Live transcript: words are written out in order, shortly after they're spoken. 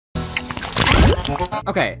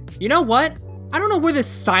Okay, you know what? I don't know where this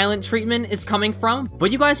silent treatment is coming from,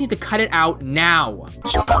 but you guys need to cut it out now.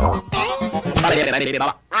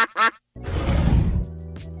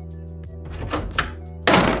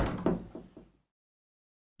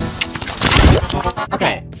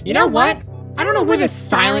 Okay, you know what? I don't know where this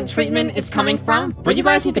silent treatment is coming from, but you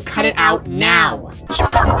guys need to cut it out now.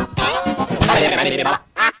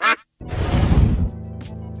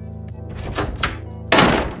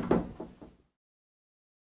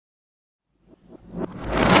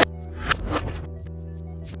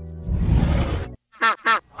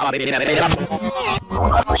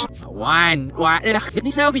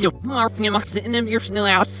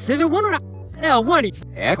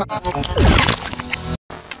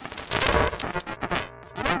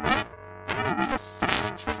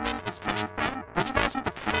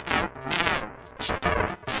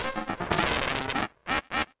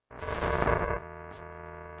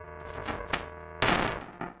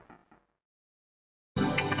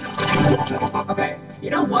 Okay, you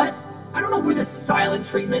know what? I don't know where this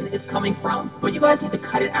silent treatment is coming from, but you guys need to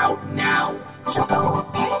cut it out now.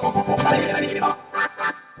 Okay, you know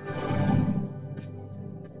what? I don't know where this silent treatment is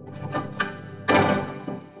coming from, but you guys need to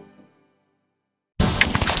cut it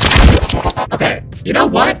out now. Okay, you know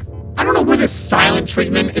what? I don't know where this silent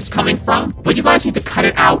treatment is coming from, but you guys need to cut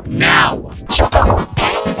it out now.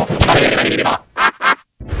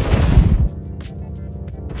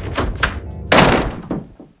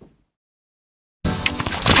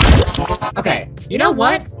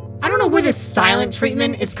 Silent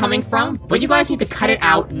treatment is coming from, but you guys need to cut it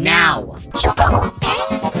out now.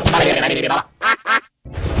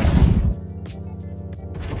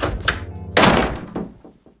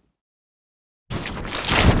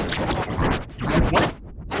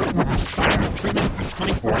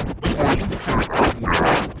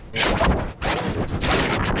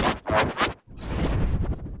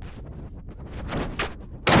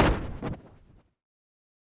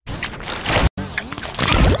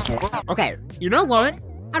 Okay, you know what?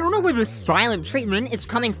 I don't know where this silent treatment is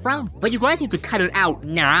coming from, but you guys need to cut it out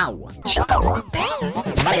now.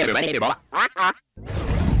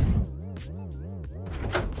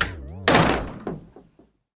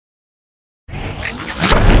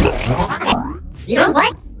 You know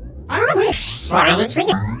what? I don't know where silent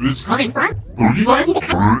treatment is coming from, but you guys need to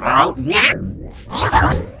cut it out now.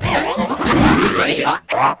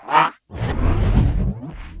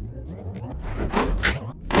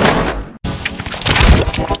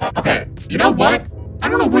 Okay, you know what? I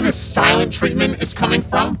don't know where this silent treatment is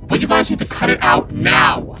coming from, but you guys need to cut it out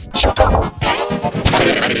now.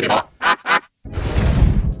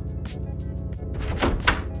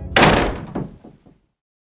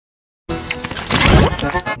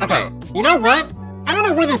 Okay, you know what? I don't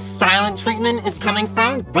know where this silent treatment is coming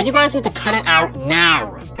from, but you guys need to cut it out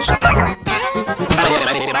now. Where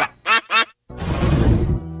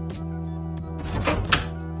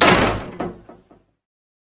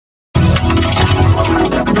the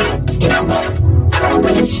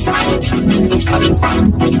silent treatment is coming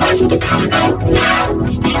from, but you guys need to cut it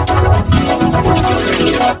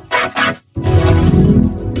out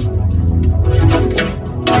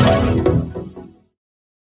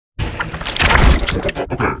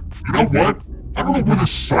now. Okay, you know what? I don't know where the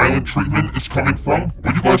silent treatment is coming from,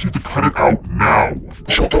 but you guys need to cut it out now.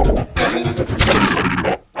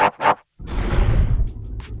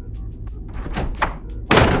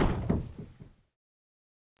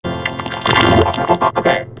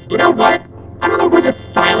 Okay, you know what? I don't know where the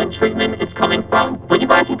silent treatment is coming from, but you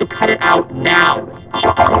guys need to cut it out now.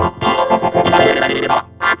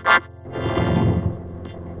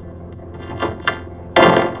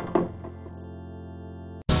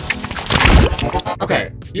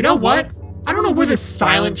 Okay, you know what? I don't know where this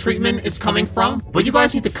silent treatment is coming from, but you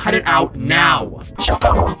guys need to cut it out now.